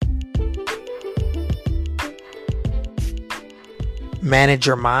Manage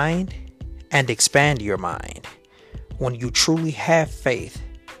your mind and expand your mind. When you truly have faith,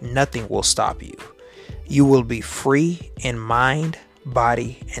 nothing will stop you. You will be free in mind,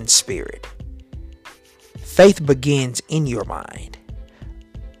 body, and spirit. Faith begins in your mind.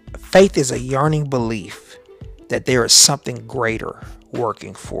 Faith is a yearning belief that there is something greater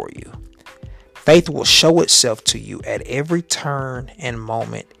working for you. Faith will show itself to you at every turn and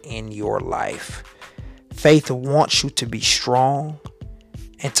moment in your life. Faith wants you to be strong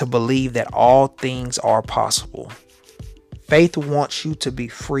and to believe that all things are possible. Faith wants you to be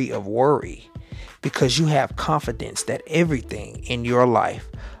free of worry because you have confidence that everything in your life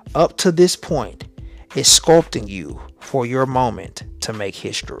up to this point is sculpting you for your moment to make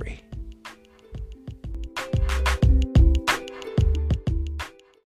history.